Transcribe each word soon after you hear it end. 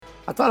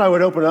I thought I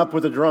would open up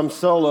with a drum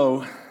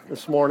solo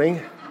this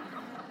morning,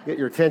 get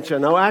your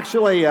attention. No,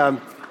 actually, yeah,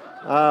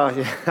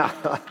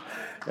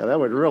 that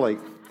would really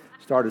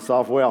start us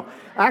off well.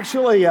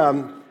 Actually,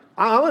 I'm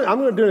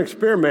going to do an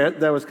experiment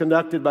that was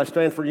conducted by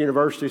Stanford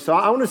University. So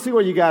I want to see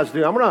what you guys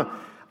do.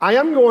 I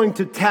am going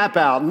to tap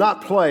out,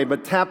 not play,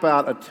 but tap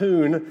out a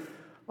tune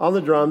on the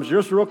drums,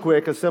 just real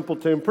quick, a simple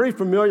tune, pretty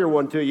familiar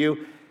one to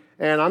you.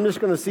 And I'm just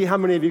going to see how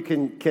many of you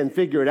can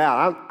figure it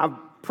out. I'm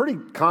pretty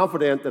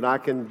confident that I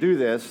can do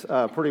this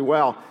pretty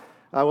well.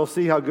 We'll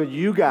see how good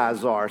you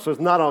guys are. So it's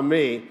not on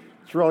me.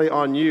 It's really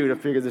on you to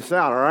figure this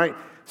out, all right?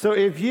 So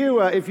if you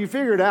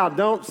figure it out,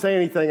 don't say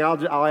anything.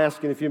 I'll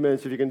ask in a few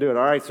minutes if you can do it,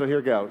 all right? So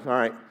here goes, all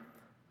right.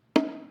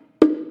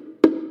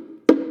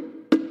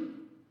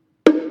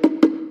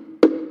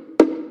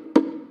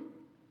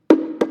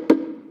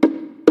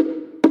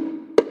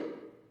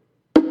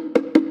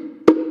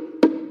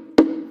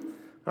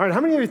 All right,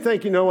 how many of you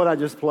think you know what I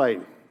just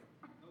played?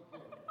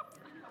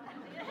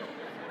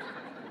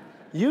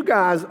 You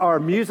guys are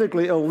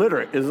musically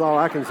illiterate, is all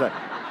I can say.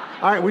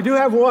 All right, we do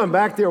have one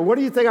back there. What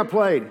do you think I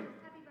played? Happy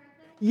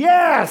birthday.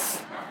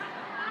 Yes!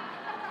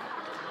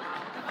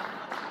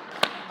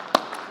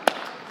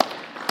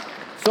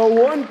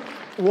 So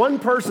one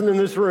person in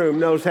this room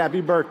knows happy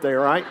birthday,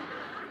 right?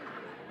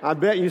 I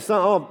bet you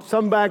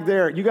some back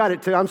there. You got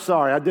it too. I'm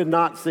sorry, I did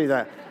not see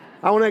that.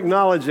 I want to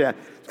acknowledge that.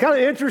 It's kind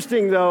of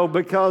interesting, though,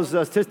 because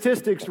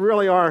statistics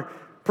really are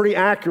pretty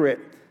accurate.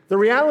 The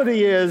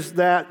reality is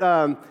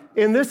that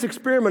in this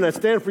experiment at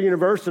Stanford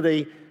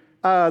University,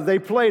 they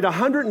played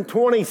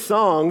 120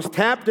 songs,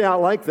 tapped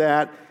out like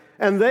that,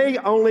 and they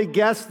only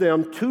guessed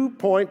them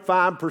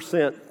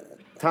 2.5%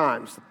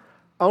 times.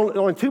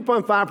 Only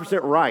 2.5%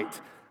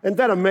 right. Isn't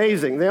that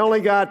amazing? They only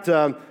got,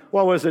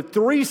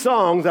 3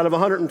 songs out of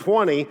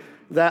 120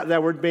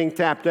 that were being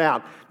tapped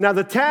out. Now,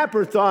 the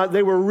tapper thought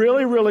they were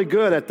really, really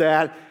good at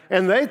that,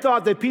 and they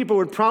thought that people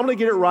would probably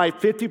get it right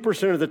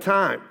 50% of the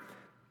time,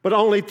 but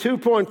only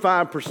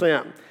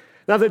 2.5%.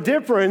 Now, the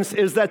difference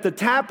is that the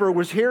tapper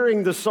was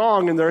hearing the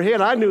song in their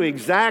head. I knew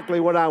exactly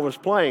what I was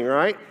playing,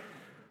 right?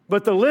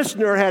 But the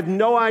listener had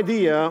no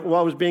idea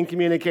what was being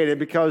communicated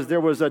because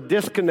there was a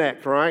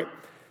disconnect, right?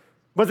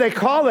 But they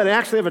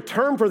actually have a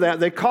term for that.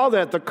 They call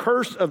that the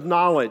curse of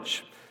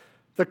knowledge.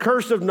 The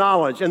curse of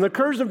knowledge. And the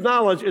curse of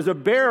knowledge is a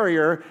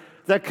barrier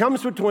that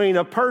comes between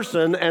a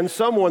person and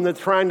someone that's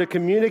trying to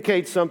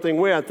communicate something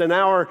with. And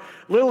our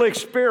little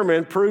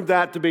experiment proved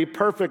that to be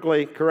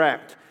perfectly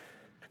correct.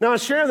 Now, I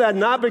share that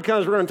not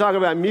because we're going to talk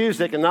about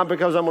music and not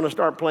because I'm going to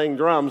start playing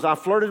drums. I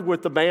flirted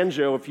with the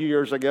banjo a few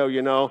years ago,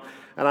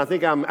 and I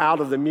think I'm out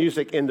of the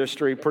music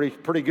industry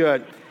pretty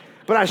good.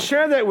 But I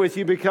share that with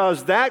you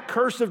because that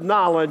curse of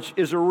knowledge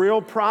is a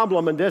real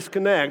problem and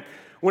disconnect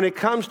when it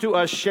comes to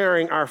us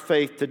sharing our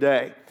faith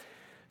today.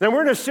 Now,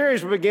 we're in a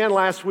series we began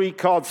last week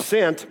called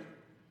Sent.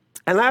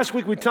 And last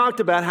week we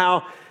talked about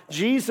how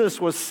Jesus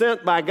was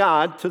sent by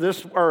God to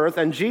this earth,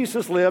 and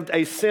Jesus lived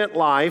a sent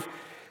life,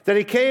 that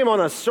he came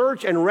on a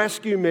search and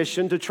rescue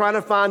mission to try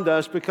to find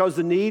us because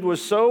the need was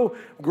so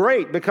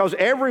great, because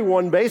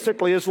everyone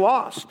basically is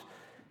lost.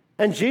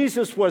 And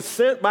Jesus was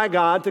sent by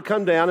God to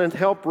come down and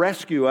help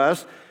rescue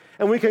us.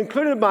 And we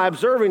concluded by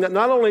observing that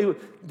not only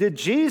did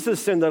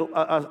Jesus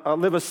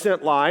live a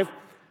sent life,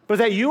 but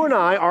that you and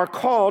I are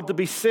called to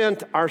be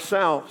sent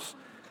ourselves.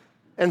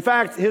 In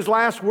fact, his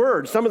last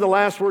words, some of the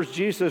last words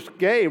Jesus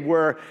gave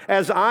were,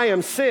 "As I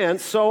am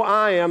sent, so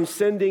I am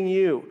sending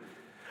you."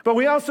 But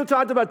we also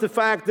talked about the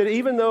fact that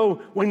even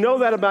though we know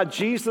that about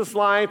Jesus'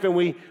 life, and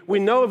we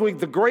know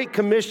the Great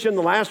Commission,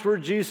 the last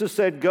word Jesus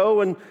said, go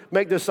and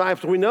make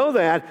disciples, we know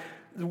that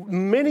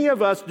many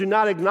of us do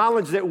not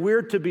acknowledge that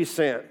we're to be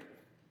sent.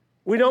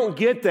 We don't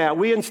get that.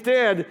 We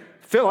instead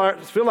feel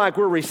like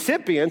we're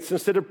recipients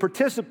instead of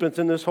participants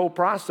in this whole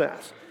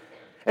process.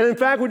 And in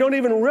fact, we don't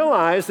even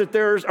realize that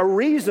there's a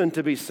reason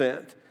to be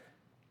sent.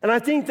 And I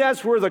think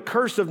that's where the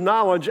curse of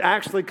knowledge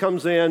actually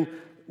comes in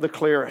the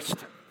clearest.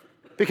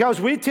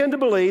 Because we tend to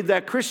believe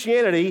that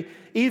Christianity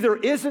either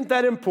isn't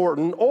that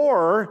important,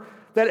 or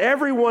that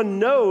everyone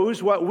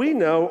knows what we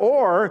know,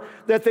 or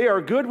that they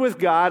are good with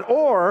God,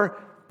 or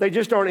they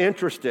just aren't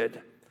interested.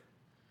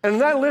 And in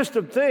that list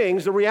of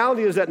things, the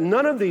reality is that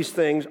none of these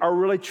things are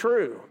really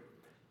true.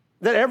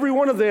 That every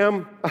one of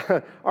them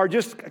are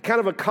just kind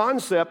of a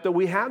concept that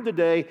we have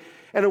today,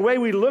 and a way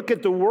we look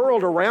at the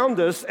world around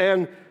us,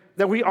 and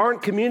that we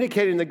aren't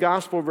communicating the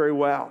gospel very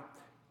well.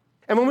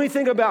 And when we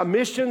think about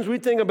missions, we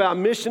think about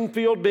mission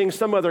field being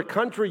some other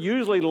country,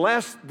 usually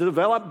less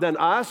developed than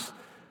us,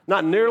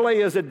 not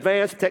nearly as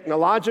advanced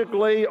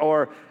technologically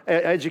or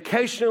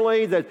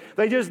educationally, that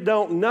they just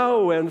don't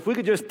know. And if we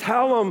could just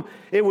tell them,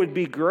 it would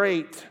be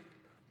great.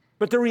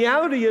 But the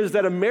reality is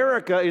that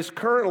America is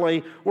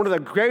currently one of the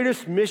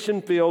greatest mission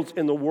fields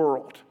in the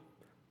world.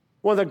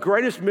 One of the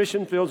greatest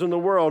mission fields in the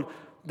world,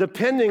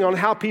 depending on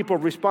how people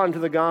respond to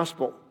the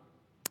gospel.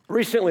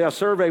 Recently, a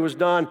survey was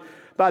done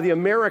by the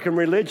American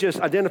Religious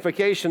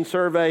Identification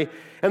Survey,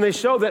 and they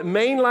show that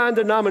mainline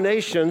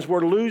denominations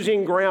were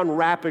losing ground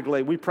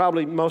rapidly.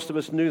 Most of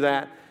us knew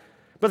that.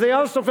 But they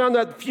also found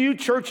that few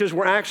churches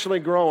were actually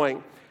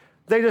growing.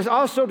 They just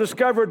also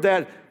discovered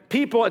that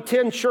people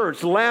attend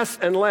church less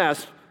and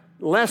less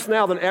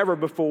now than ever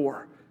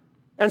before.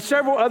 And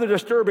several other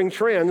disturbing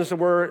trends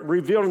were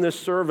revealed in this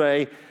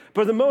survey.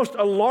 But the most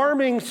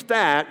alarming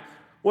stat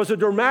was a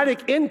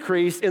dramatic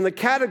increase in the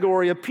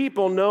category of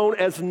people known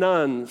as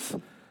nuns.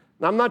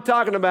 Now, I'm not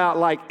talking about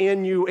like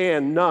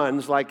N-U-N,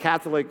 nuns, like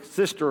Catholic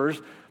sisters.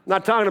 I'm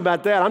not talking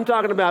about that. I'm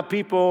talking about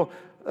people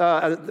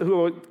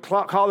who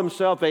call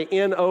themselves a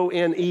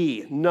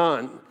N-O-N-E,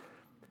 nun.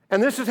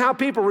 And this is how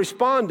people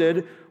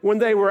responded when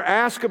they were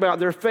asked about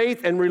their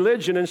faith and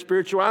religion and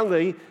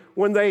spirituality.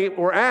 When they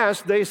were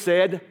asked, they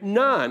said,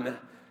 none.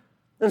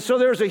 And so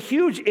there's a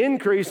huge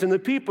increase in the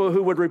people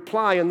who would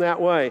reply in that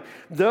way.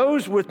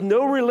 Those with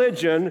no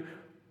religion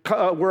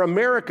were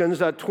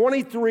Americans at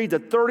 23 to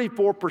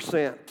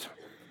 34%.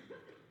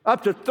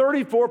 Up to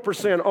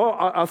 34%,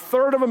 a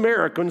third of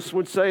Americans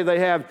would say they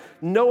have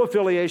no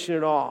affiliation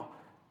at all.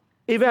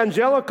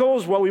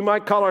 Evangelicals, what we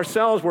might call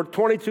ourselves, were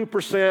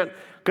 22%.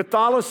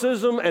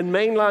 Catholicism and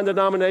mainline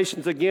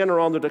denominations, again, are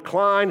on the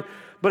decline.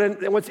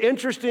 But what's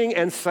interesting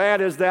and sad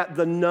is that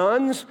the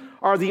nuns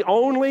are the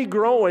only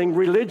growing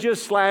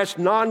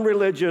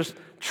religious/non-religious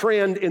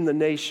trend in the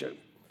nation.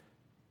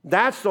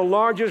 That's the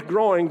largest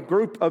growing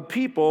group of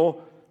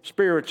people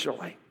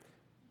spiritually.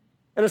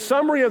 And a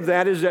summary of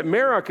that is that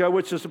America,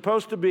 which is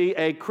supposed to be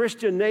a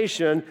Christian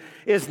nation,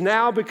 is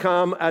now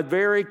become a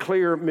very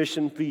clear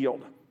mission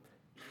field.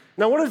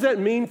 Now, what does that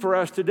mean for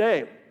us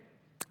today?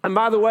 And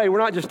by the way, we're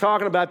not just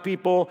talking about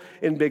people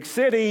in big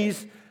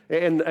cities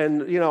and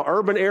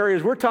urban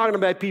areas. We're talking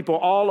about people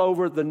all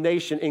over the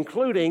nation,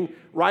 including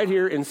right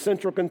here in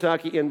central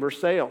Kentucky in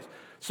Versailles.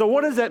 So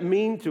what does that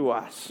mean to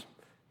us?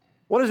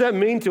 What does that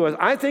mean to us?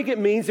 I think it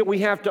means that we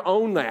have to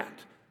own that.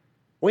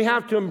 We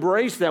have to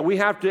embrace that. We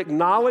have to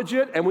acknowledge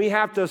it, and we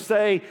have to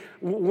say,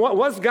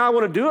 what's God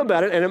want to do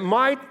about it? And it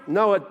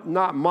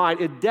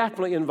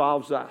definitely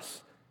involves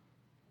us.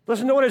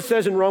 Listen to what it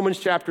says in Romans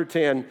chapter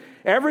 10.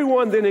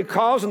 Everyone then who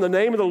calls on the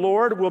name of the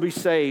Lord will be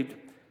saved.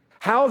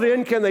 How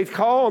then can they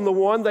call on the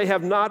one they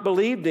have not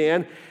believed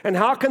in? And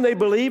how can they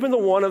believe in the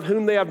one of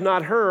whom they have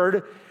not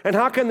heard? And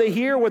how can they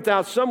hear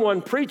without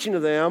someone preaching to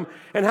them?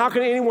 And how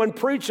can anyone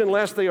preach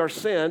unless they are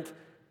sent?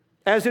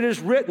 As it is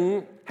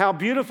written, how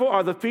beautiful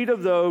are the feet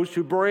of those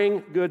who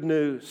bring good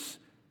news.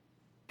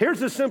 Here's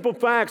the simple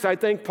facts I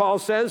think Paul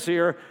says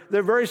here.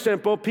 They're very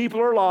simple. People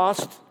are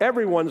lost.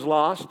 Everyone's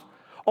lost.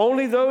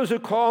 Only those who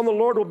call on the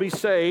Lord will be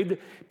saved.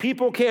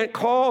 People can't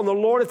call on the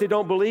Lord if they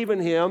don't believe in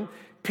him.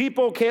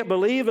 People can't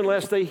believe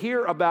unless they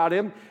hear about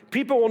him.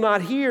 People will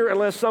not hear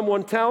unless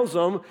someone tells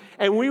them,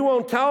 and we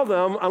won't tell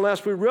them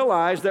unless we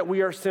realize that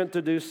we are sent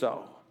to do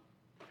so.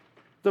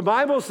 The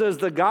Bible says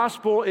the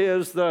gospel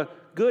is the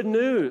good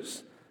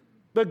news.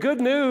 But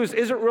good news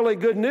isn't really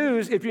good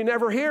news if you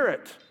never hear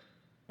it,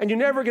 and you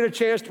never get a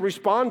chance to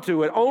respond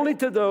to it. Only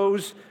to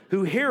those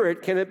who hear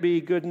it can it be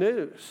good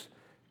news.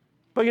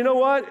 But you know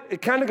what?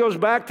 It kind of goes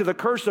back to the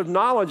curse of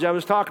knowledge I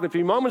was talking a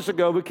few moments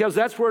ago, because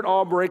that's where it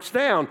all breaks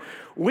down.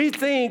 We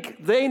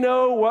think they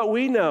know what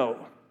we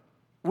know.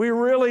 We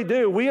really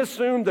do. We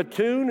assume the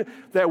tune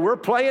that we're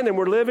playing and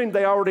we're living,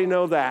 they already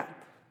know that.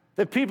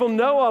 That people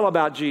know all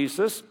about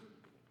Jesus,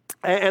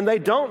 and they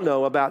don't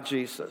know about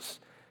Jesus.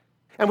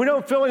 And we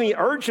don't feel any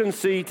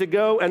urgency to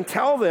go and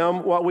tell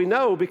them what we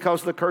know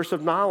because of the curse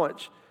of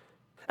knowledge.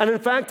 And in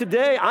fact,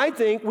 today, I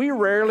think we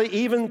rarely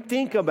even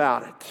think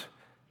about it.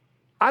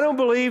 I don't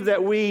believe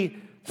that we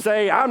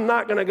say, I'm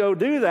not going to go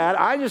do that.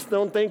 I just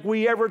don't think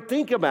we ever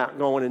think about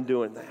going and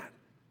doing that.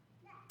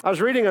 I was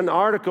reading an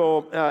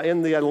article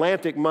in the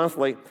Atlantic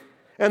Monthly,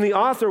 and the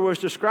author was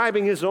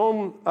describing his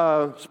own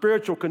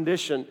spiritual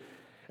condition.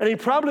 And he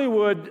probably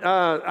would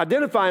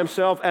identify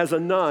himself as a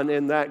nun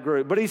in that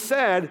group. But he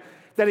said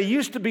that he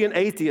used to be an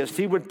atheist.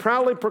 He would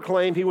proudly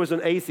proclaim he was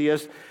an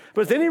atheist.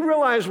 But then he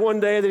realized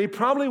one day that he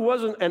probably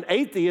wasn't an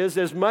atheist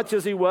as much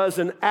as he was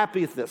an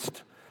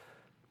apathist.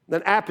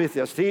 An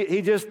apathist.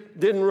 He just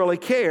didn't really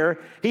care.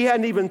 He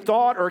hadn't even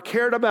thought or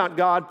cared about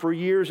God for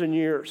years and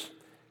years.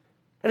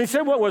 And he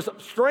said what was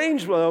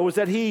strange, though, was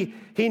that he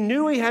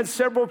knew he had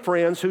several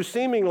friends who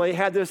seemingly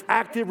had this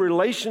active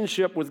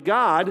relationship with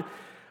God,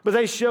 but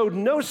they showed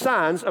no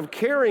signs of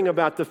caring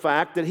about the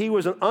fact that he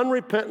was an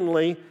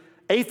unrepentantly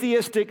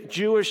atheistic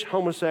Jewish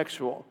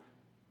homosexual.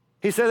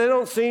 He said they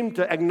don't seem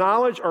to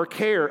acknowledge or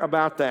care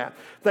about that.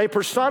 They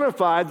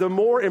personified the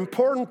more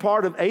important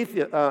part of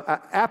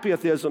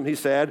apatheism, he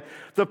said,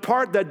 the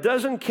part that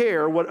doesn't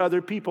care what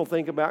other people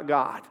think about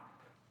God.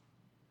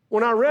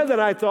 When I read that,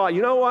 I thought,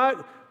 you know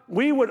what?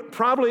 We would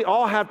probably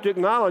all have to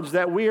acknowledge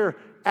that we are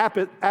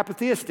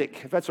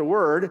apatheistic, if that's a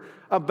word,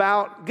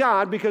 about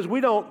God, because we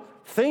don't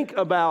think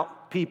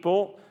about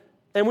people,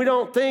 and we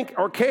don't think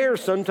or care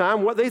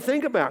sometimes what they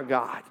think about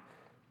God.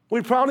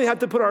 We probably have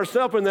to put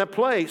ourselves in that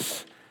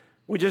place.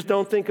 We just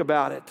don't think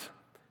about it.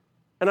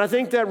 And I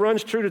think that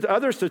runs true to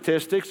other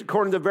statistics.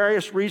 According to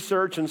various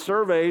research and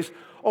surveys,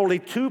 only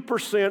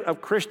 2%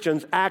 of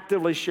Christians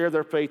actively share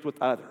their faith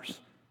with others.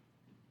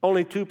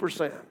 Only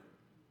 2%.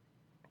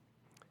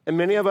 And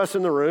many of us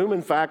in the room,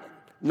 in fact,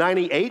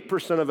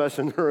 98% of us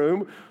in the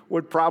room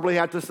would probably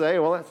have to say,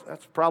 well,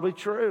 that's probably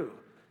true.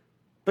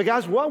 But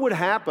guys, what would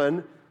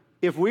happen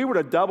if we were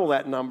to double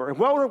that number?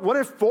 What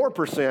if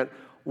 4%?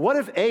 What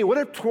if 8%? What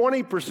if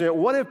 20%?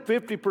 What if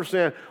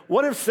 50%?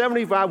 What if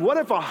 75%? What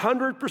if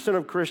 100%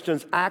 of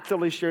Christians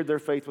actively shared their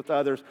faith with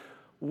others?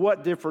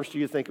 What difference do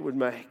you think it would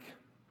make?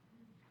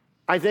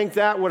 I think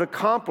that would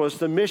accomplish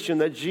the mission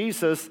that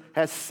Jesus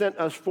has sent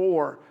us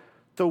for,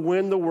 to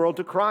win the world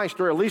to Christ,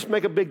 or at least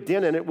make a big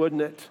dent in it,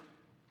 wouldn't it?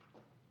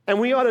 And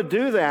we ought to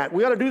do that.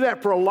 We ought to do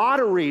that for a lot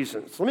of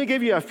reasons. Let me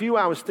give you a few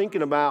I was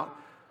thinking about.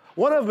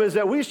 One of them is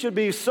that we should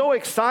be so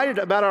excited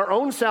about our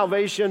own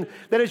salvation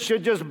that it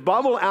should just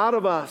bubble out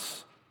of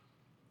us.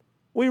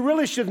 We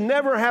really should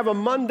never have a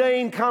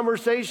mundane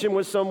conversation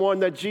with someone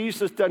that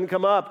Jesus doesn't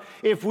come up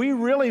if we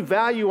really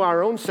value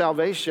our own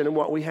salvation and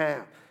what we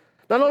have.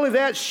 Not only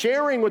that,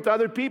 sharing with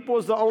other people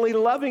is the only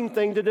loving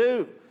thing to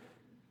do.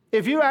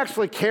 If you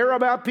actually care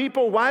about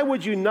people, why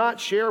would you not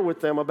share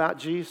with them about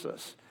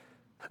Jesus?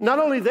 Not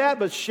only that,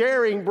 but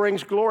sharing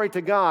brings glory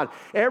to God.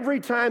 Every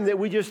time that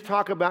we just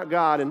talk about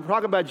God and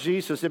talk about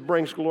Jesus, it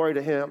brings glory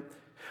to Him.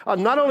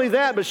 Not only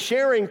that, but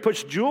sharing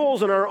puts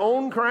jewels in our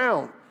own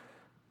crown.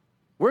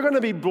 We're going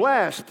to be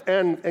blessed,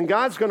 and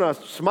God's going to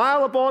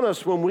smile upon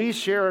us when we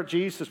share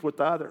Jesus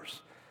with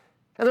others.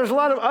 And there's a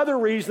lot of other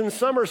reasons.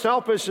 Some are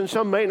selfish and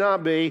some may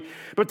not be.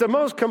 But the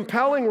most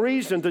compelling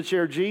reason to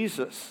share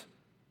Jesus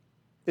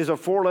is a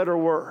 4-letter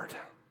word,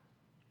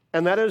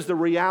 and that is the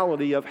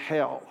reality of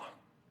hell,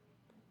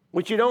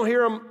 which you don't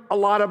hear a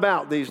lot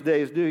about these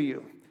days, do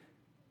you?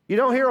 You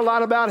don't hear a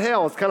lot about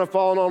hell. It's kind of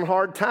fallen on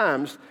hard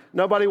times.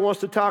 Nobody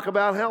wants to talk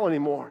about hell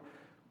anymore.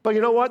 But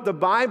you know what? The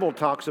Bible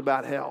talks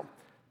about hell.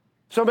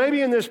 So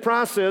maybe in this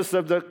process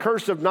of the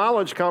curse of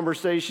knowledge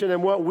conversation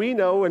and what we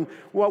know and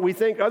what we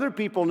think other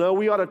people know,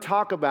 we ought to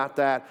talk about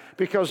that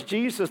because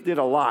Jesus did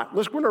a lot.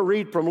 Let's go to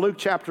read from Luke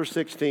chapter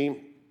 16.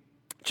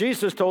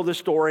 Jesus told this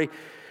story.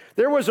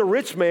 There was a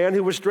rich man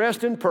who was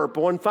dressed in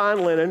purple and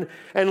fine linen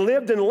and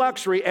lived in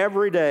luxury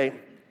every day.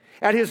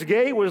 At his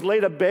gate was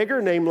laid a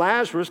beggar named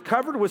Lazarus,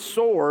 covered with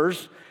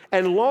sores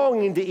and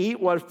longing to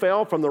eat what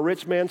fell from the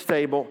rich man's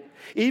table.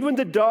 Even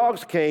the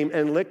dogs came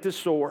and licked his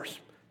sores.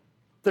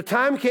 The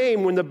time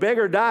came when the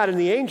beggar died, and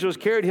the angels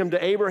carried him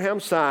to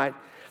Abraham's side.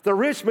 The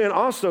rich man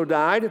also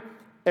died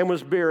and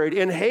was buried.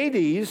 In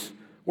Hades,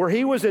 where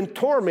he was in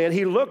torment,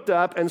 he looked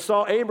up and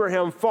saw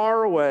Abraham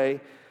far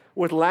away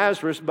with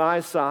Lazarus by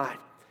his side.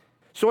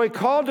 So he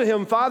called to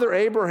him, Father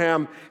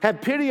Abraham,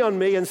 have pity on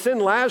me and send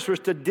Lazarus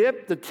to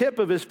dip the tip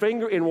of his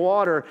finger in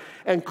water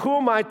and cool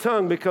my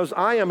tongue because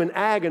I am in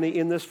agony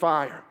in this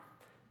fire.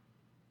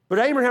 But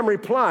Abraham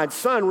replied,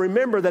 Son,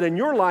 remember that in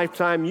your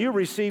lifetime you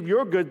received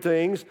your good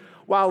things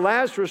while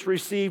Lazarus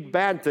received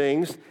bad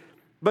things.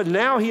 But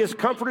now he is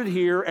comforted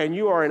here and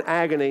you are in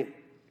agony.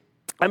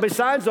 And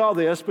besides all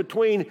this,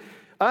 between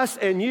us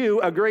and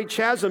you, a great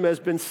chasm has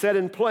been set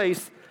in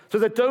place so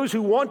that those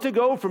who want to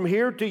go from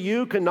here to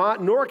you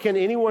cannot, nor can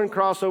anyone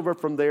cross over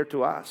from there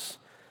to us.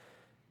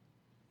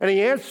 And he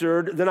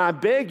answered, Then I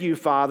beg you,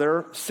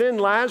 Father,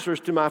 send Lazarus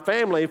to my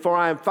family, for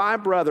I have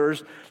 5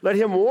 brothers. Let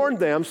him warn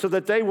them so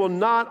that they will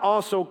not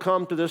also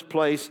come to this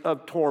place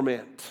of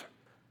torment.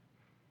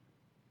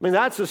 I mean,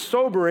 that's a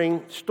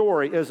sobering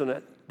story, isn't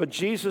it? But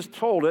Jesus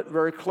told it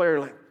very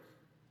clearly.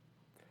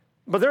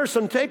 But there are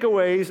some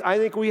takeaways I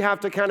think we have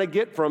to kind of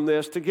get from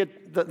this to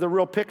get the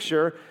real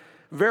picture.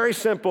 Very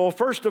simple.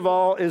 First of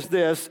all is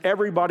this: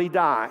 everybody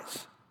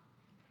dies.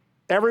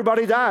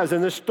 Everybody dies.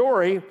 In this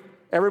story,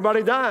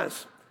 everybody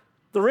dies.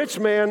 The rich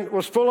man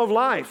was full of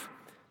life.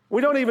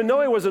 We don't even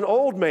know he was an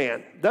old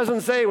man. It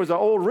doesn't say he was an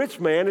old rich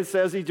man. It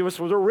says he just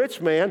was a rich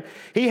man.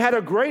 He had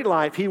a great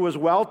life. He was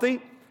wealthy.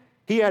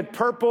 He had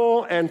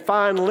purple and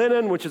fine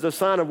linen, which is a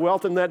sign of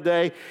wealth in that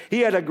day.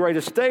 He had a great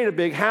estate, a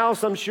big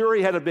house, I'm sure.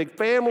 He had a big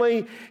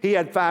family. He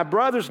had 5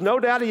 brothers. No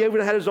doubt he even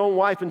had his own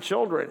wife and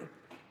children.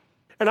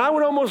 And I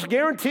would almost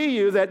guarantee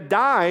you that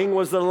dying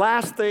was the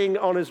last thing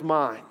on his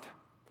mind.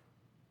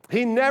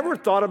 He never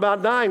thought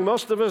about dying.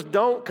 Most of us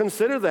don't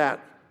consider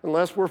that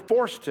unless we're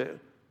forced to.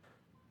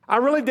 I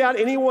really doubt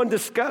anyone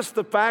discussed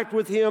the fact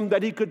with him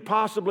that he could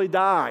possibly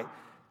die.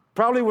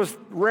 Probably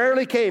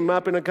rarely came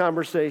up in a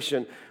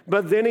conversation.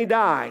 But then he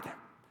died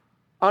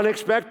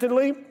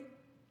unexpectedly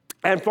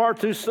and far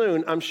too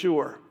soon, I'm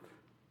sure.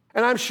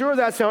 And I'm sure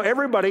that's how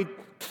everybody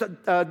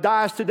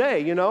dies today,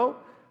 you know.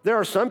 There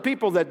are some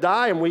people that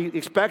die and we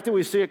expect it,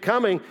 we see it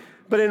coming,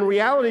 but in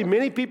reality,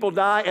 many people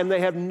die and they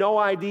have no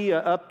idea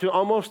up to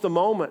almost the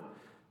moment.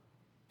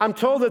 I'm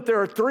told that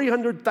there are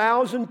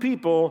 300,000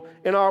 people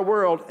in our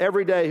world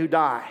every day who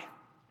die.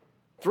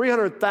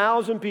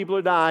 300,000 people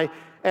who die,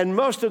 and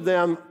most of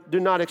them do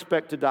not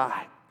expect to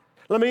die.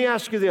 Let me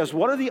ask you this: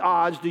 what are the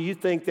odds do you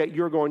think that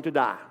you're going to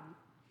die?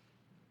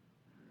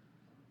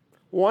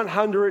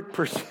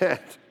 100%.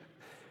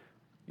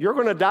 You're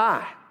going to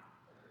die.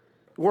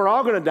 We're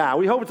all going to die.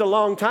 We hope it's a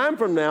long time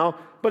from now,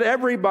 but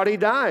everybody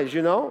dies,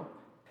 you know.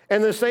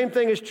 And the same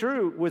thing is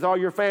true with all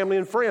your family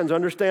and friends.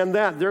 Understand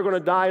that. They're going to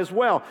die as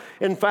well.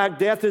 In fact,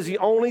 death is the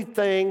only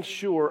thing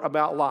sure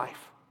about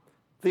life.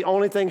 The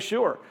only thing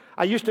sure.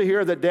 I used to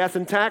hear that death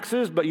and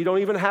taxes, but you don't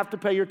even have to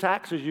pay your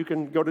taxes. You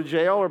can go to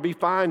jail or be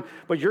fined,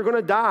 but you're going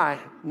to die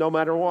no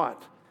matter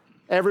what.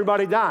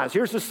 Everybody dies.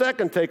 Here's the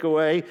second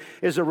takeaway,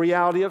 is the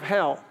reality of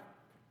hell.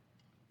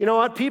 You know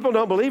what? People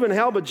don't believe in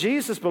hell, but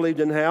Jesus believed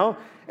in hell.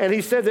 And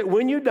he said that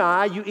when you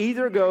die, you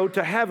either go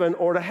to heaven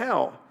or to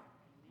hell.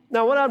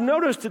 Now, what I've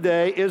noticed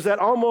today is that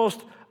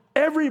almost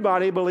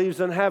everybody believes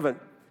in heaven.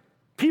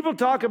 People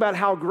talk about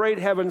how great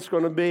heaven's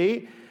going to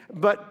be,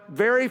 but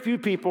very few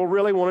people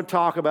really want to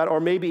talk about or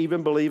maybe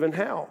even believe in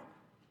hell.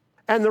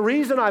 And the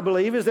reason I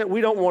believe is that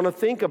we don't want to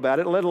think about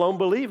it, let alone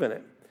believe in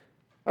it.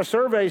 A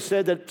survey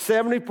said that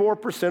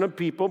 74% of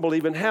people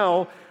believe in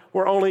hell,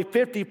 where only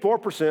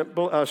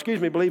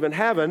 54% believe in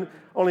heaven,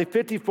 only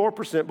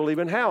 54% believe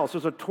in hell. So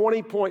there's a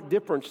 20-point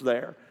difference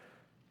there.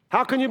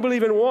 How can you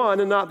believe in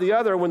one and not the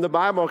other when the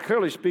Bible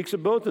clearly speaks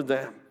of both of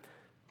them?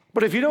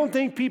 But if you don't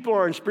think people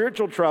are in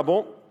spiritual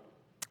trouble,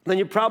 then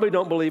you probably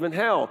don't believe in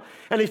hell.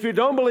 And if you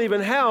don't believe in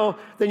hell,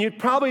 then you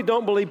probably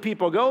don't believe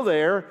people go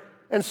there.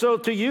 And so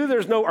to you,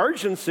 there's no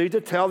urgency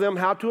to tell them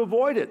how to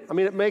avoid it. I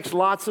mean, it makes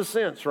lots of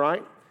sense,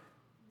 right?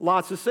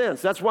 Lots of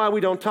sense. That's why we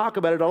don't talk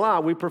about it a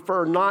lot. We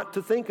prefer not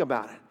to think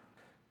about it.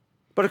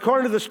 But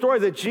according to the story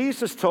that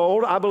Jesus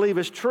told, I believe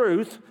is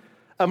truth,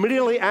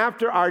 immediately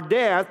after our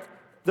death,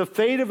 the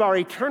fate of our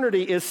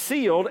eternity is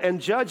sealed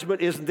and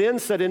judgment is then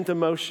set into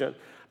motion,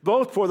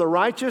 both for the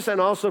righteous and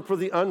also for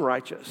the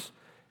unrighteous.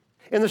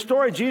 In the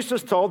story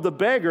Jesus told, the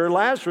beggar,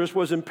 Lazarus,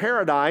 was in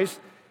paradise,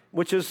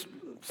 which is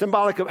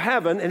symbolic of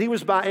heaven, and he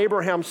was by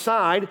Abraham's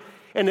side,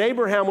 and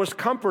Abraham was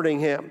comforting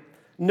him,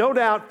 no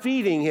doubt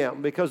feeding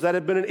him, because that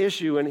had been an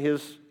issue in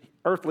his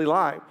earthly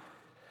life.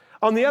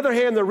 On the other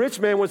hand, the rich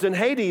man was in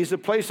Hades, the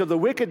place of the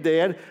wicked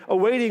dead,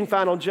 awaiting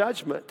final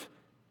judgment.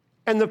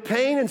 And the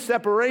pain and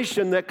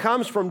separation that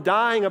comes from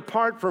dying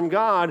apart from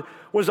God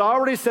was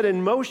already set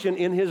in motion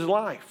in his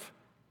life.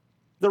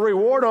 The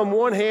reward on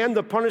one hand,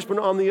 the punishment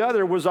on the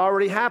other was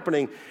already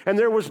happening. And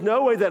there was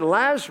no way that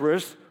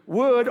Lazarus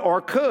would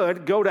or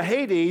could go to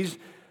Hades,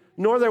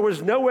 nor there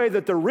was no way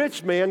that the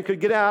rich man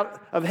could get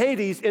out of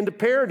Hades into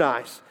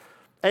paradise.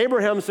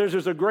 Abraham says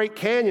there's a great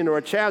canyon or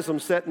a chasm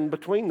set in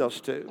between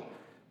those two.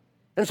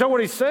 And so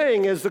what he's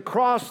saying is the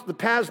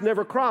paths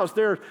never cross.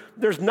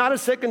 There's not a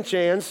second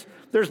chance.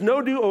 There's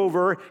no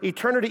do-over.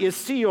 Eternity is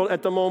sealed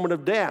at the moment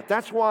of death.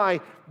 That's why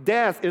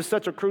death is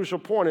such a crucial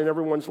point in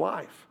everyone's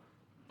life.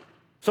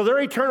 So their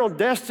eternal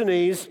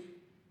destinies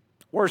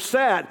were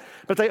set,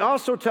 but they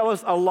also tell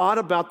us a lot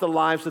about the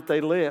lives that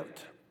they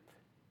lived.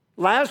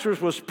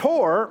 Lazarus was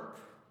poor,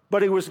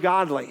 but he was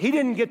godly. He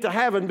didn't get to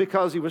heaven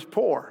because he was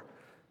poor,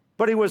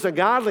 but he was a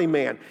godly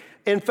man.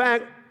 In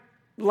fact,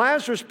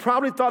 Lazarus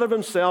probably thought of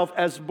himself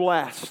as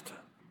blessed.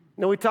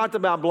 You know, we talked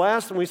about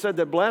blessed, and we said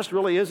that blessed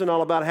really isn't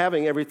all about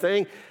having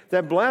everything.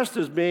 That blessed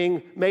is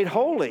being made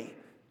holy,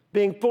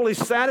 being fully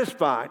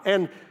satisfied.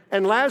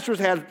 And Lazarus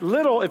had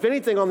little, if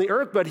anything, on the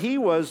earth, but he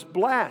was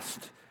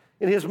blessed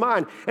in his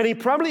mind. And he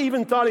probably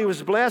even thought he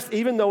was blessed,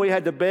 even though he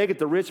had to beg at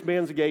the rich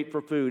man's gate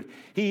for food.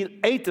 He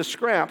ate the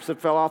scraps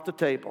that fell off the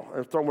table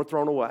and were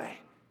thrown away.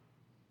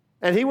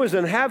 And he was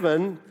in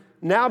heaven,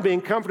 now being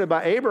comforted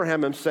by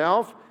Abraham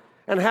himself,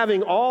 and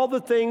having all the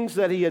things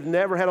that he had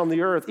never had on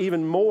the earth,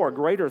 even more,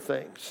 greater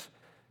things.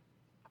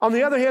 On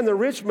the other hand, the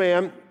rich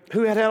man,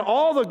 who had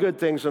all the good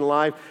things in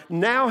life,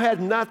 now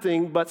had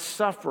nothing but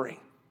suffering.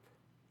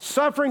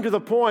 Suffering to the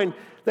point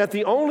that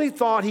the only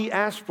thought he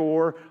asked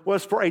for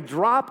was for a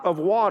drop of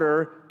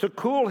water to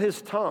cool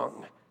his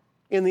tongue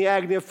in the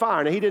agony of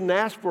fire. Now, he didn't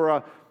ask for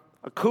a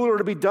cooler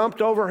to be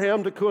dumped over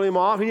him to cool him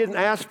off. He didn't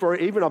ask for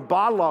even a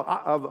bottle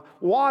of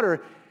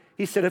water.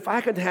 He said, if I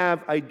could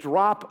have a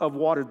drop of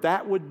water,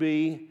 that would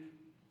be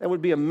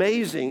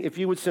amazing if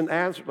you would send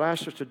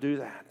Lazarus to do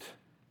that.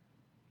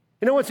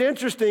 You know what's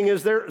interesting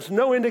is there's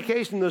no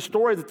indication in the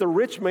story that the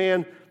rich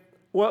man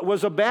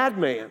was a bad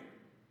man.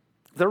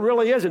 There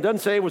really isn't. It doesn't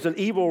say he was an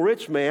evil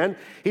rich man.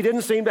 He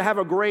didn't seem to have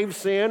a grave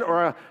sin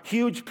or a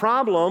huge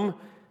problem.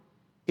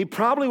 He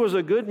probably was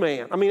a good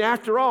man. I mean,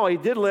 after all, he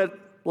did let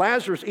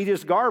Lazarus eat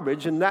his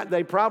garbage, and that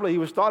day probably he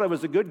was thought of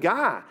as a good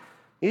guy.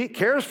 He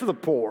cares for the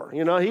poor.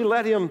 You know, he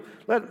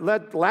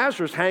let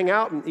Lazarus hang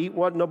out and eat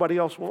what nobody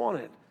else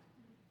wanted.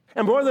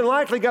 And more than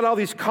likely got all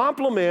these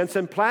compliments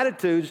and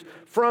platitudes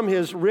from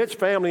his rich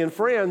family and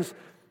friends.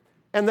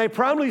 And they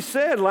probably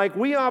said, like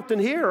we often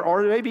hear,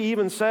 or maybe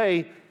even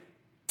say,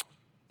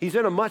 he's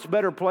in a much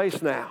better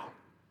place now.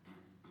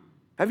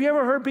 Have you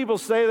ever heard people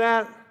say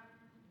that?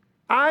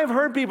 I've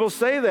heard people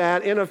say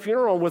that in a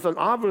funeral with an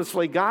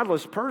obviously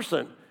godless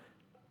person.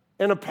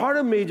 And a part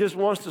of me just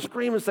wants to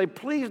scream and say,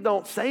 please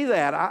don't say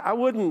that. I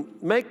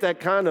wouldn't make that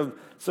kind of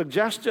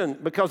suggestion,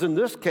 because in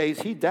this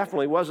case, he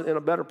definitely wasn't in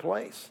a better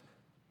place.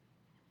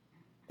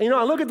 And, you know,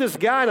 I look at this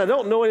guy and I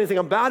don't know anything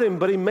about him,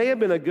 but he may have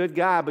been a good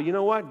guy. But you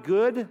know what?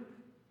 Good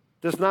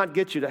does not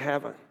get you to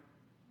heaven.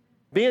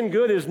 Being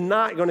good is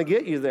not going to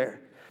get you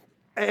there.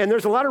 And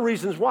there's a lot of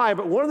reasons why,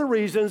 but one of the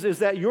reasons is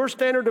that your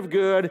standard of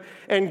good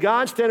and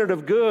God's standard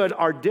of good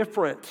are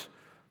different.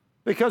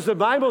 Because the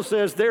Bible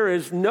says there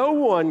is no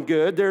one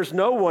good, there's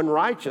no one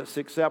righteous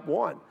except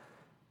one.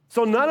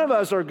 So none of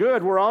us are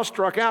good. We're all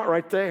struck out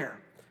right there.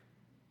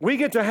 We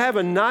get to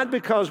heaven not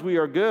because we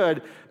are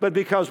good, but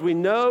because we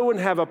know and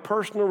have a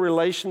personal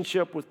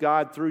relationship with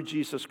God through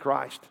Jesus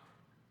Christ.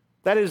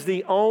 That is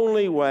the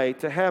only way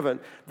to heaven.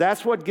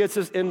 That's what gets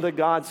us into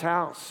God's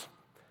house.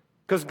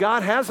 Because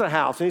God has a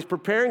house, and He's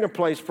preparing a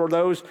place for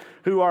those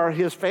who are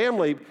His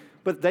family,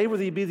 but they would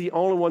be the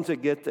only ones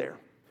that get there.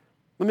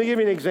 Let me give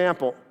you an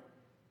example.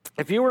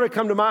 If you were to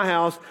come to my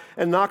house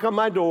and knock on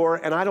my door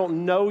and I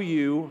don't know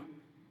you,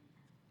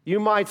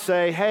 you might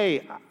say,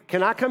 hey,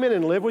 can I come in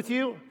and live with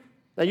you?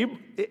 Now,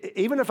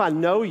 even if I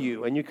know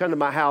you and you come to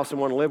my house and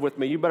want to live with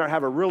me, you better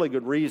have a really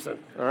good reason,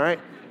 all right?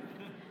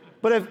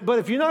 But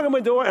if you knock on my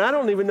door and I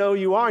don't even know who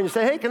you are and you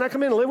say, hey, can I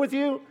come in and live with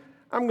you?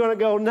 I'm going to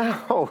go,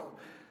 no.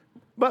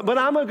 But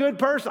I'm a good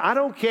person. I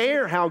don't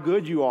care how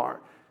good you are.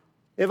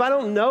 If I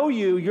don't know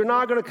you, you're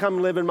not going to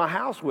come live in my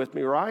house with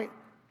me, right?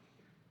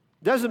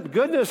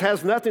 Goodness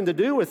has nothing to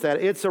do with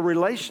that. It's a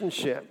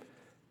relationship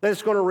that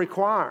it's going to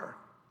require.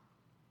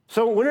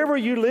 So whenever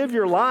you live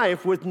your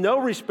life with no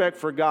respect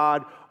for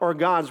God or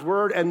God's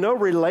word and no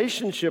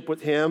relationship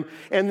with Him,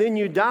 and then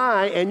you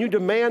die and you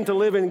demand to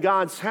live in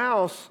God's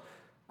house,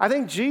 I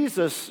think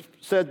Jesus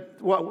said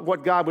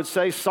what God would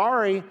say,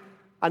 sorry,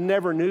 I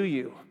never knew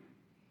you.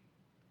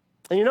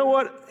 And you know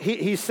what?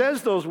 He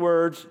says those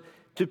words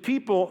to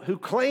people who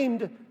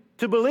claimed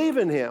to believe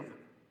in Him.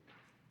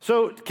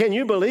 So can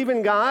you believe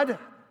in God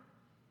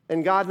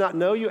and God not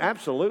know you?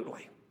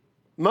 Absolutely.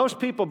 Most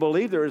people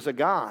believe there is a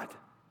God.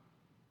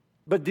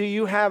 But do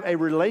you have a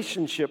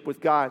relationship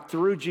with God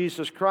through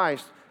Jesus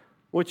Christ,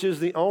 which is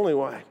the only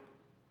way?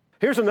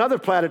 Here's another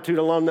platitude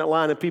along that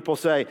line that people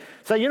say,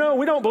 we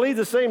don't believe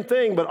the same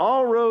thing, but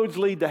all roads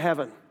lead to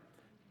heaven.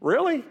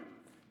 Really?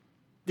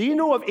 Do you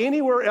know of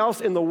anywhere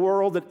else in the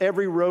world that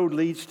every road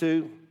leads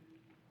to?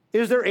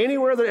 Is there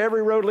anywhere that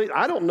every road leads?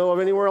 I don't know of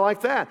anywhere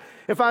like that.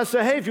 If I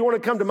say, hey, if you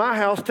want to come to my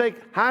house, take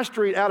High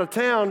Street out of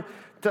town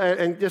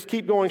and just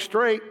keep going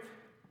straight,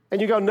 and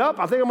you go, nope,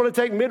 I think I'm going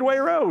to take Midway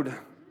Road.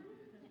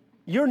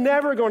 You're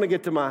never going to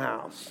get to my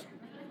house.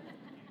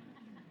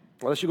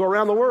 Unless you go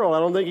around the world, I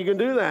don't think you can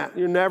do that.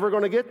 You're never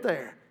going to get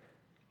there.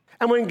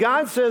 And when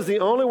God says the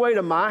only way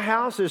to my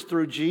house is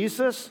through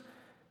Jesus,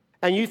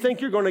 and you think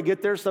you're going to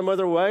get there some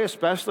other way,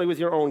 especially with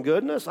your own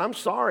goodness, I'm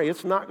sorry,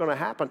 it's not going to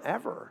happen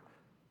ever.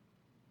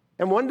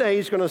 And one day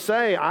He's going to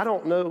say, I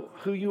don't know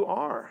who you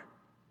are.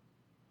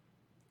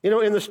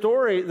 In the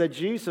story that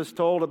Jesus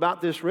told about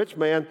this rich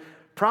man,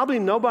 probably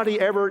nobody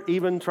ever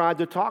even tried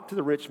to talk to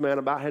the rich man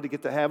about how to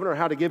get to heaven or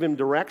how to give him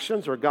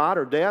directions or God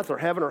or death or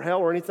heaven or hell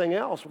or anything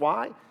else.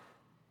 Why?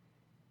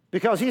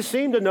 Because he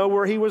seemed to know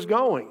where he was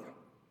going.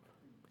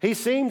 He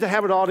seemed to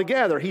have it all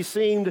together. He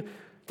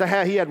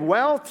had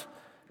wealth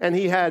and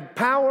he had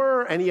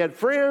power and he had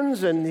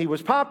friends and he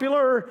was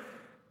popular,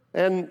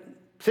 and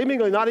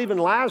seemingly not even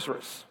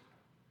Lazarus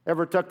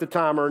ever took the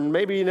time, or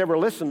maybe he never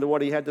listened to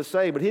what he had to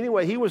say. But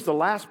anyway, he was the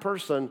last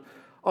person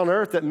on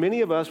earth that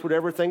many of us would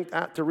ever think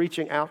to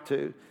reaching out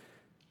to,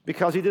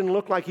 because he didn't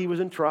look like he was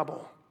in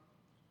trouble.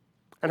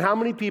 And how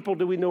many people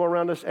do we know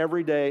around us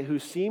every day who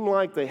seem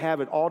like they have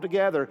it all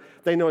together?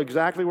 They know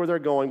exactly where they're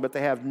going, but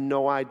they have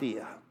no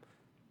idea.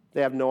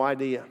 They have no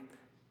idea.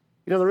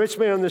 The rich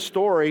man in this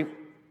story,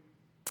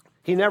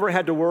 he never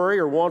had to worry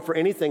or want for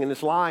anything in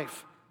his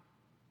life.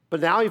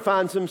 But now he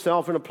finds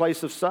himself in a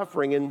place of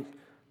suffering in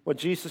what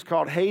Jesus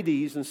called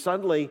Hades, and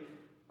suddenly,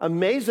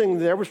 amazing,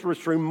 there was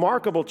this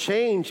remarkable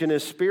change in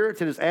his spirit,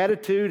 in his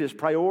attitude, his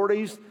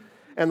priorities,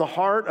 and the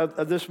heart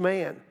of this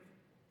man.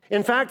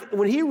 In fact,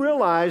 when he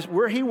realized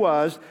where he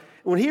was,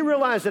 when he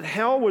realized that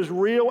hell was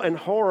real and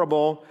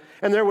horrible,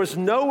 and there was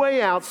no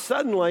way out,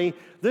 suddenly,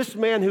 this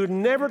man who'd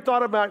never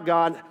thought about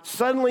God,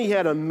 suddenly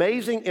had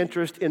amazing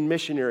interest in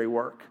missionary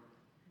work.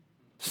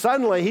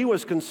 Suddenly, he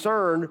was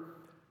concerned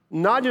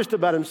not just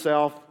about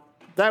himself,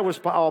 that was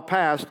all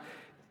past,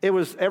 it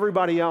was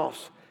everybody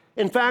else.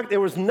 In fact, there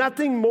was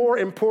nothing more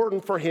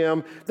important for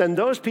him than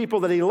those people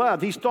that he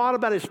loved. He thought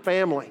about his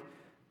family,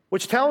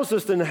 which tells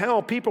us that in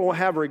hell, people will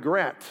have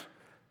regret.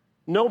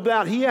 No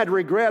doubt he had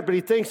regret, but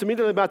he thinks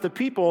immediately about the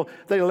people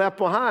that he left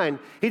behind.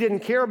 He didn't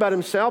care about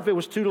himself. It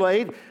was too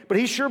late, but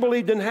he sure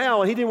believed in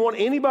hell, and he didn't want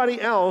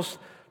anybody else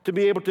to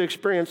be able to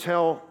experience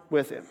hell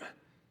with him.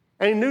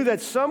 And he knew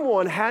that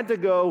someone had to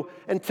go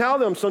and tell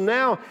them. So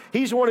now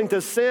he's wanting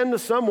to send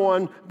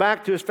someone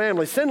back to his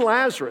family. Send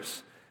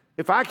Lazarus.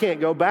 If I can't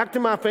go back to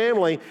my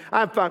family,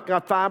 I've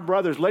got 5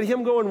 brothers. Let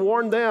him go and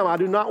warn them. I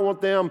do not want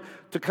them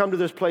to come to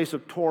this place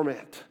of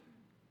torment.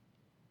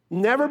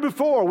 Never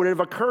before would it have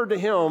occurred to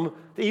him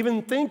to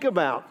even think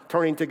about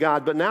turning to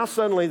God. But now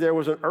suddenly there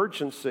was an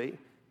urgency.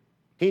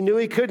 He knew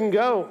he couldn't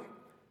go.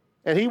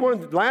 And he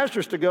wanted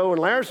Lazarus to go, and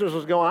Lazarus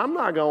was going, I'm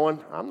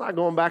not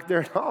going back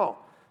there at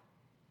all.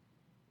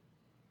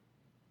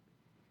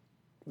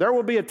 There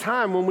will be a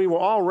time when we will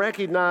all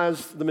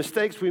recognize the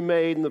mistakes we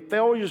made and the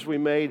failures we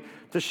made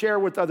to share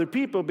with other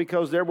people,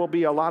 because there will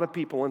be a lot of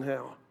people in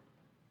hell.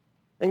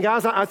 And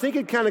guys, I think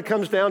it kind of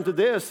comes down to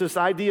this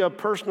idea of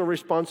personal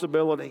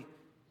responsibility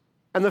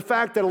and the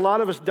fact that a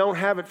lot of us don't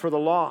have it for the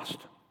lost.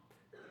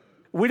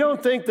 We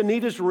don't think the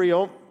need is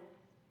real.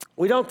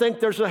 We don't think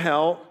there's a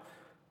hell.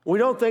 We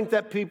don't think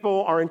that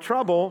people are in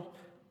trouble,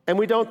 and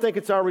we don't think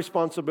it's our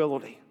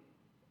responsibility.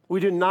 We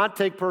do not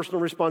take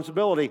personal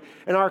responsibility,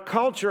 and our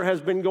culture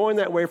has been going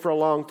that way for a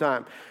long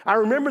time. I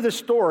remember this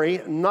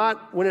story,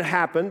 not when it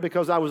happened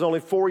because I was only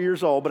 4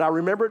 years old, but I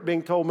remember it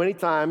being told many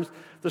times,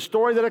 the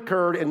story that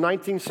occurred in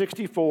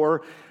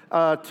 1964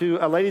 to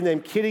a lady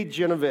named Kitty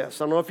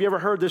Genovese. I don't know if you ever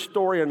heard this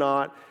story or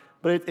not,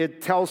 but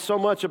it tells so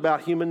much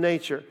about human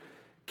nature.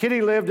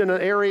 Kitty lived in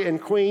an area in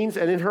Queens,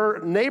 and in her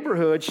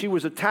neighborhood, she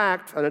was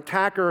attacked. An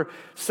attacker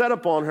set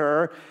upon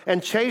her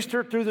and chased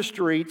her through the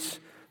streets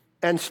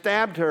and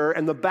stabbed her,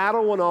 and the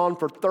battle went on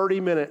for 30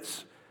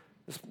 minutes.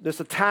 This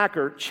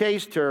attacker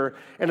chased her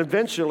and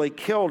eventually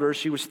killed her.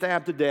 She was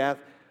stabbed to death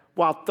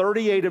while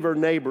 38 of her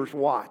neighbors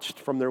watched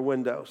from their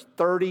windows.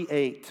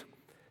 38.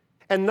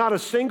 And not a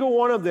single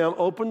one of them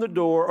opened the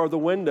door or the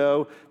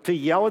window to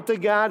yell at the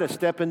guy, to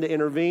step in to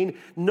intervene.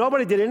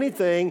 Nobody did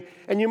anything.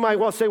 And you might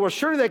well say, well,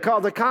 surely they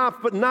called the cops,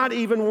 but not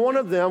even one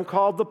of them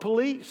called the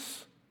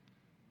police.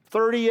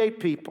 38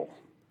 people,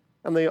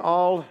 and they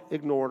all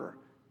ignored her.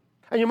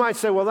 And you might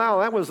say, well, now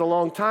that was a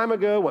long time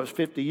ago, it was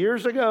 50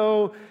 years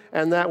ago,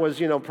 and that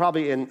was,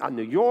 probably in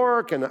New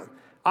York, and an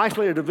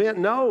isolated event.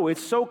 No,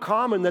 it's so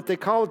common that they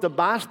call it the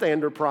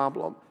bystander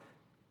problem.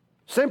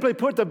 Simply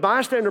put, the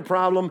bystander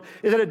problem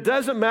is that it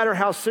doesn't matter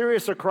how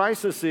serious a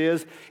crisis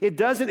is. It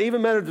doesn't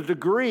even matter the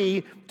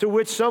degree to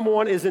which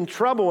someone is in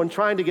trouble and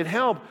trying to get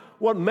help.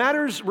 What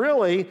matters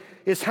really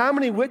is how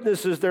many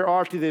witnesses there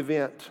are to the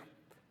event.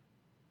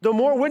 The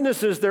more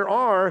witnesses there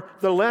are,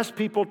 the less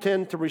people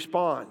tend to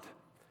respond.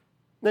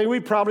 Now,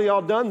 we've probably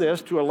all done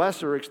this to a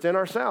lesser extent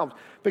ourselves,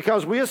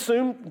 because we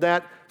assume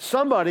that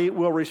somebody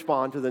will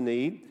respond to the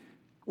need.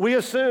 We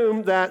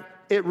assume that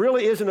it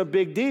really isn't a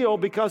big deal,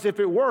 because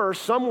if it were,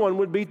 someone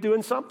would be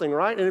doing something,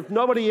 right? And if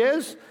nobody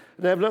is,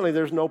 then evidently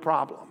there's no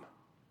problem.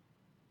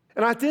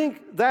 And I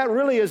think that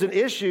really is an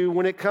issue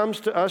when it comes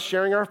to us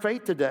sharing our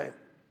faith today.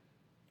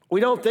 We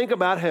don't think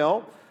about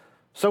hell,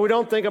 so we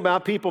don't think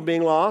about people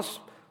being lost.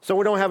 So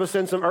we don't have a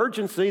sense of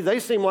urgency. They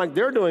seem like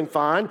they're doing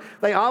fine.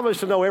 They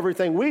obviously know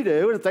everything we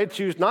do, and if they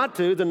choose not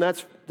to, then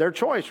that's their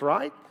choice,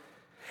 right?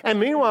 And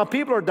meanwhile,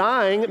 people are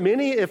dying.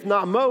 Many, if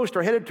not most,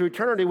 are headed to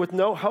eternity with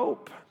no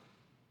hope.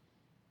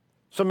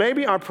 So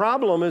maybe our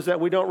problem is that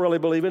we don't really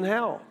believe in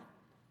hell.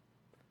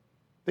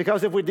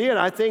 Because if we did,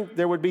 I think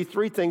there would be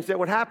three things that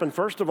would happen.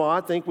 First of all,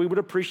 I think we would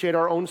appreciate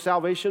our own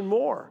salvation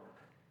more.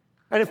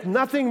 And if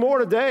nothing more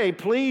today,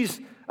 please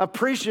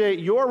appreciate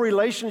your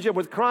relationship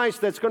with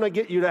Christ that's going to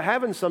get you to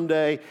heaven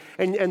someday.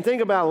 And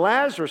think about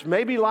Lazarus.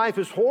 Maybe life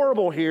is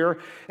horrible here,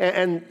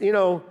 and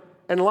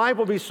life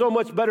will be so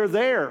much better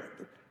there.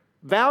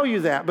 Value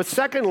that. But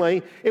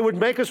secondly, it would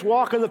make us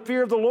walk in the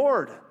fear of the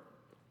Lord.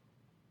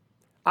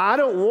 I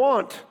don't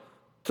want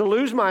to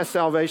lose my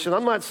salvation.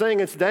 I'm not saying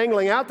it's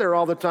dangling out there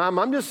all the time.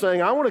 I'm just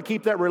saying I want to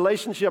keep that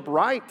relationship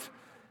right.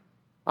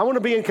 I want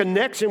to be in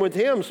connection with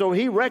Him so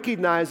He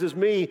recognizes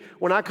me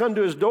when I come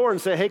to His door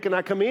and say, hey, can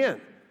I come in?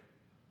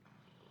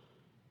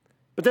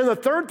 But then the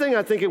third thing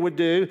I think it would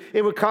do,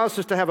 it would cause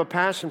us to have a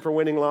passion for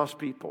winning lost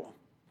people.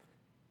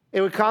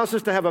 It would cause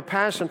us to have a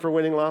passion for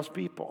winning lost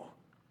people.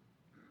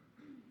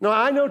 Now,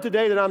 I know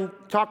today that I'm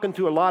talking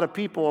to a lot of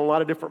people in a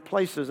lot of different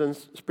places and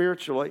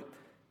spiritually.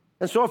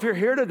 And so if you're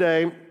here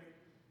today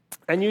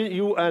and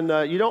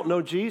you don't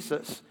know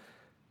Jesus,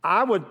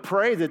 I would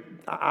pray that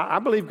I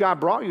believe God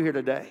brought you here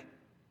today.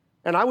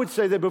 And I would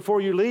say that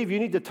before you leave, you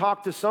need to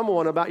talk to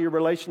someone about your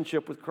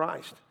relationship with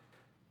Christ.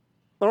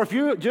 Or if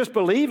you just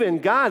believe in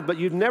God, but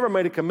you've never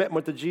made a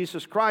commitment to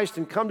Jesus Christ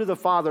and come to the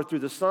Father through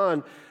the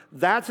Son,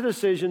 that's a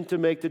decision to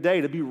make today,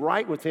 to be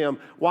right with Him.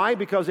 Why?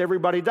 Because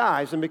everybody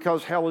dies and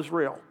because hell is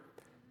real.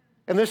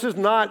 And this is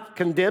not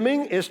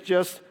condemning, it's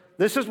just,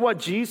 this is what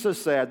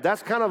Jesus said.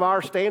 That's kind of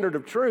our standard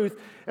of truth.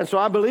 And so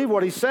I believe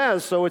what He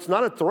says, so it's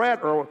not a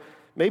threat, or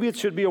maybe it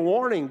should be a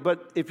warning.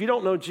 But if you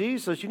don't know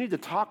Jesus, you need to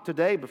talk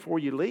today before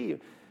you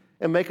leave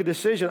and make a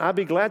decision. I'd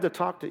be glad to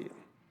talk to you.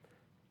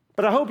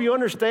 But I hope you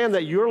understand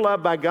that you're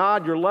loved by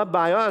God, you're loved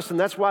by us, and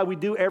that's why we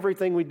do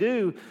everything we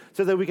do,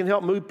 so that we can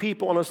help move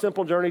people on a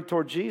simple journey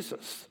toward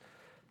Jesus.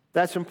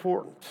 That's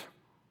important.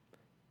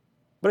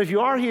 But if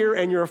you are here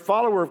and you're a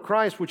follower of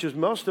Christ, which is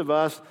most of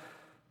us,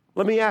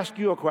 let me ask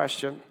you a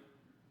question.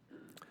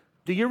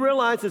 Do you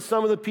realize that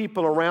some of the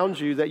people around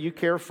you that you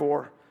care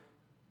for,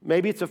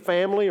 maybe it's a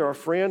family or a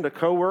friend, a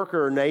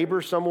coworker, or a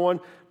neighbor, someone,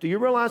 do you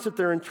realize that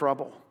they're in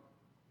trouble?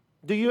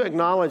 Do you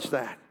acknowledge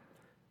that?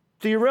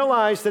 Do you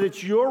realize that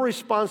it's your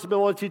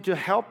responsibility to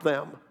help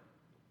them?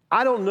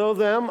 I don't know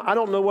them. I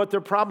don't know what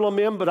their problem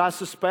is, but I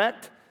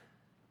suspect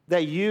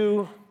that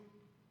you,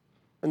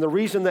 and the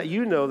reason that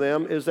you know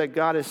them is that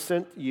God has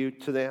sent you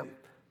to them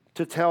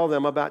to tell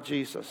them about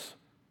Jesus.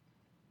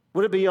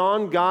 Would it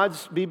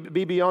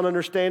be beyond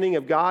understanding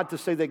of God to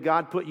say that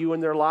God put you in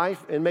their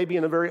life, and maybe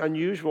in a very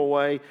unusual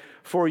way,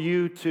 for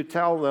you to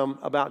tell them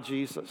about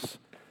Jesus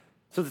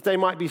so that they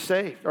might be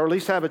saved, or at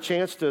least have a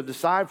chance to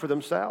decide for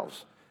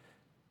themselves?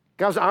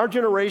 Guys, our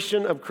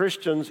generation of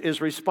Christians is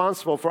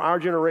responsible for our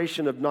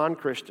generation of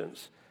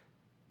non-Christians.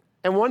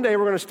 And one day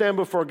we're going to stand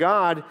before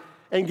God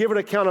and give an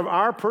account of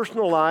our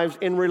personal lives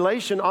in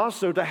relation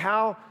also to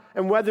how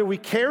and whether we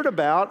cared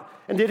about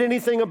and did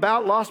anything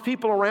about lost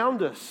people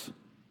around us.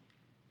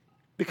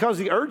 Because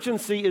the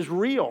urgency is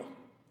real.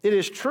 It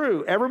is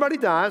true. Everybody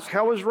dies.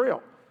 Hell is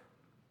real.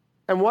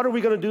 And what are we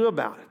going to do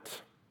about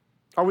it?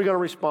 Are we going to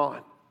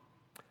respond?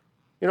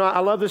 You know, I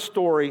love this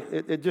story.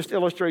 It just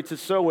illustrates it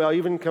so well,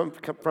 even coming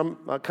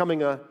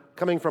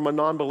from a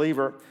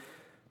non-believer.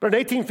 But in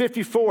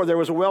 1854, there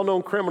was a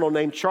well-known criminal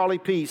named Charlie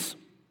Peace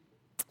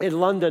in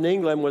London,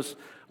 England,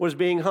 was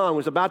being hung,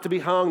 was about to be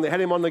hung. They had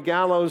him on the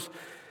gallows.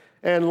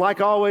 And like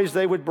always,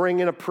 they would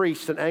bring in a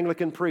priest, an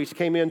Anglican priest,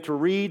 came in to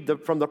read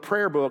from the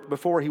prayer book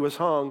before he was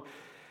hung.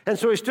 And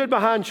so he stood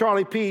behind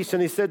Charlie Peace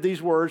and he said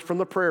these words from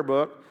the prayer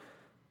book: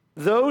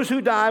 "Those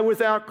who die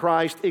without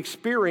Christ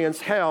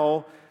experience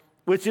hell,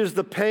 which is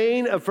the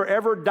pain of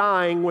forever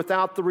dying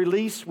without the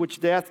release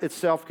which death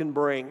itself can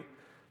bring."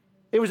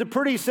 It was a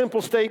pretty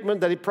simple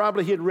statement that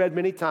he had read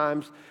many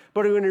times,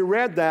 but when he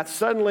read that,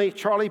 suddenly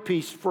Charlie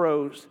Peace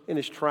froze in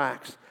his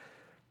tracks.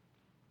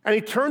 And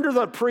he turned to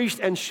the priest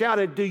and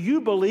shouted, "Do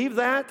you believe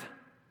that?"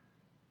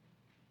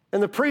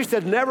 And the priest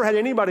had never had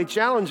anybody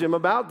challenge him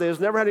about this,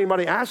 never had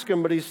anybody ask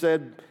him, but he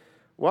said,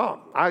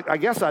 "Well, I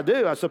guess I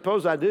do. I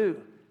suppose I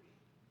do."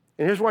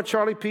 And here's what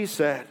Charlie Peace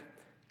said.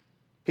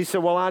 He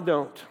said, "Well, I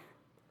don't.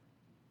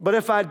 But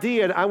if I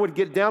did, I would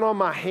get down on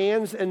my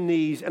hands and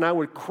knees and I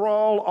would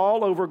crawl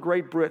all over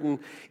Great Britain,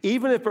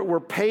 even if it were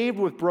paved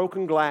with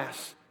broken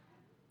glass,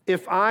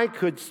 if I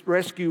could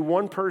rescue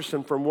one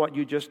person from what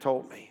you just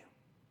told me."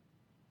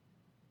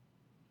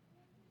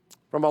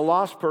 From a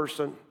lost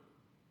person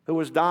who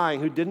was dying,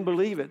 who didn't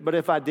believe it. But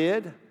if I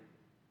did,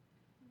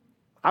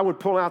 I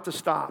would pull out the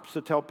stops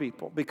to tell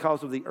people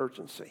because of the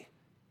urgency.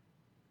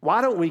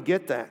 Why don't we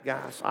get that,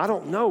 guys? I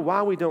don't know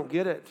why we don't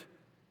get it.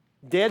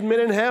 Dead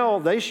men in hell,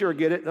 they sure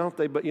get it, don't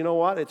they? But you know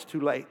what? It's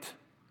too late.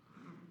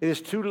 It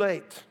is too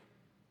late.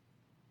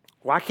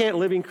 Why can't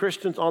living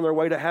Christians on their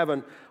way to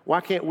heaven,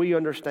 why can't we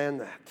understand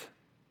that?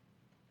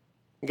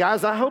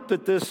 Guys, I hope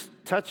that this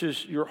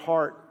touches your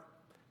heart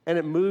and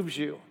it moves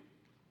you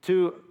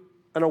to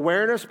an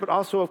awareness, but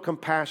also of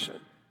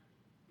compassion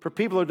for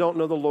people who don't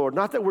know the Lord.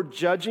 Not that we're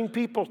judging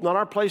people. It's not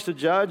our place to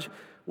judge.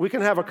 We can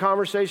have a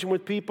conversation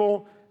with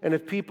people, and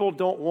if people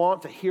don't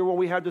want to hear what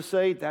we have to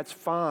say, that's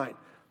fine.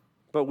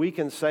 But we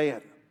can say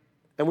it.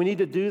 And we need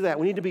to do that.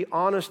 We need to be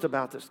honest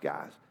about this,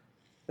 guys.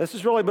 This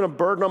has really been a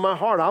burden on my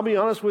heart. I'll be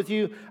honest with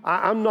you.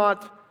 I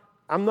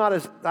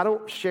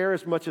don't share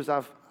as much as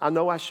I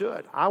know I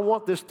should. I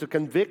want this to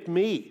convict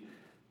me.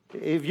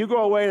 If you go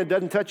away and it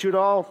doesn't touch you at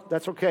all,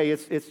 that's okay.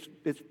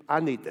 I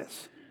need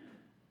this.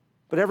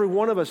 But every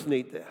one of us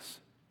need this.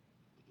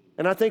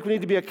 And I think we need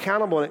to be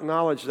accountable and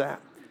acknowledge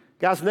that.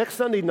 Guys, next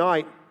Sunday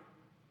night,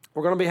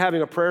 we're going to be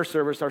having a prayer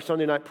service, our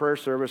Sunday night prayer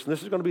service, and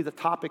this is going to be the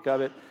topic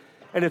of it.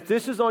 And if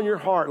this is on your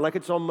heart, like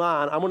it's on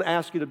mine, I'm going to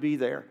ask you to be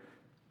there.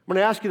 I'm going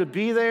to ask you to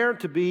be there,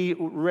 to be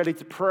ready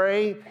to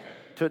pray,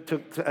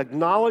 to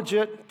acknowledge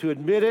it, to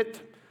admit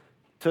it,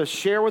 to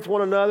share with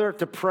one another,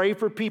 to pray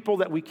for people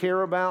that we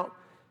care about.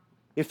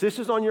 If this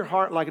is on your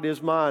heart like it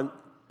is mine,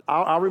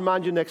 I'll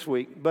remind you next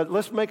week, but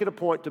let's make it a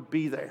point to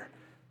be there.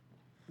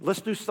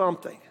 Let's do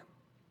something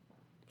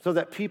so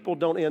that people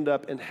don't end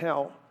up in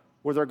hell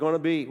where they're going to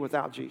be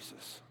without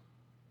Jesus.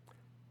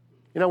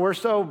 You know, we're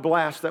so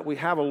blessed that we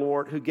have a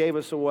Lord who gave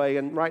us away,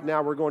 and right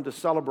now we're going to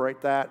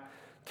celebrate that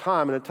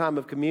time in a time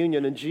of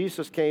communion. And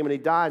Jesus came and he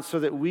died so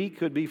that we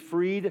could be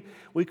freed,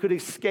 we could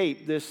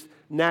escape this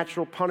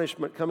natural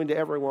punishment coming to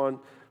everyone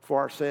for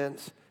our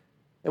sins.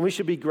 And we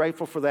should be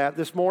grateful for that.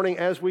 This morning,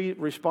 as we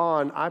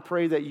respond, I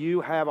pray that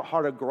you have a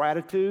heart of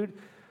gratitude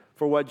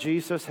for what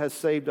Jesus has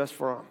saved us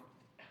from,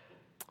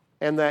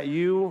 and that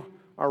you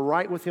are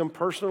right with him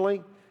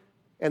personally,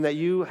 and that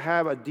you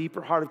have a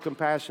deeper heart of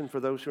compassion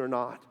for those who are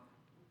not.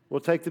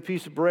 We'll take the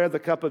piece of bread, the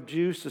cup of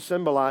juice, to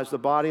symbolize the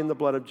body and the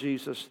blood of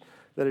Jesus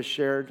that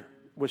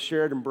was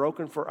shared and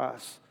broken for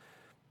us.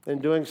 In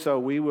doing so,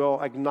 we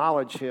will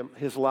acknowledge him,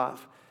 his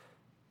love,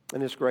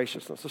 and his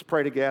graciousness. Let's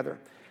pray together.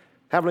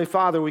 Heavenly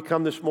Father, we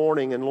come this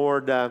morning, and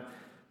Lord, the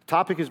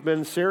topic has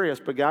been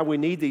serious, but God, we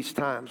need these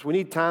times. We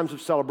need times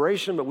of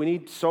celebration, but we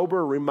need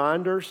sober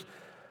reminders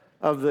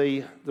of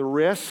the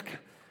risk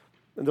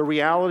and the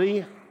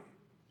reality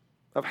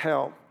of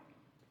hell.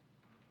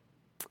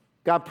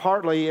 God,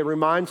 partly it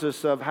reminds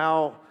us of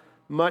how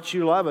much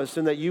you love us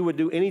and that you would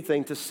do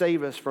anything to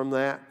save us from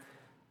that.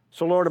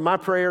 So Lord, my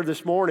prayer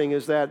this morning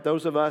is that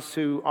those of us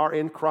who are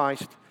in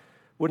Christ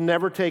would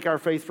never take our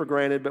faith for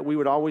granted, but we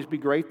would always be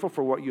grateful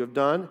for what you have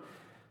done.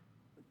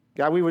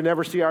 God, we would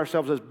never see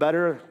ourselves as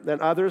better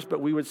than others,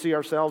 but we would see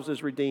ourselves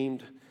as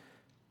redeemed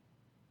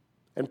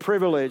and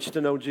privileged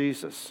to know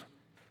Jesus.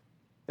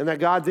 And that,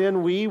 God,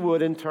 then we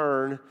would in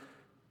turn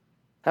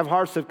have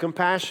hearts of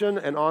compassion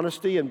and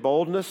honesty and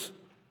boldness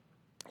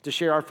to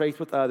share our faith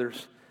with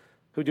others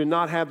who do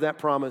not have that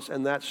promise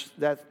and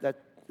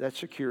that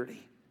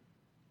security.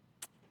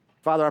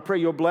 Father, I pray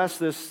you'll bless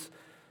this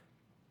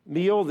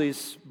meal,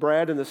 this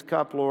bread and this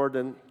cup, Lord,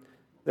 and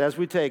as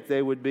we take,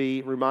 they would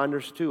be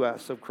reminders to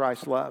us of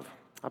Christ's love.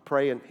 I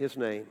pray in his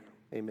name,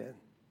 amen.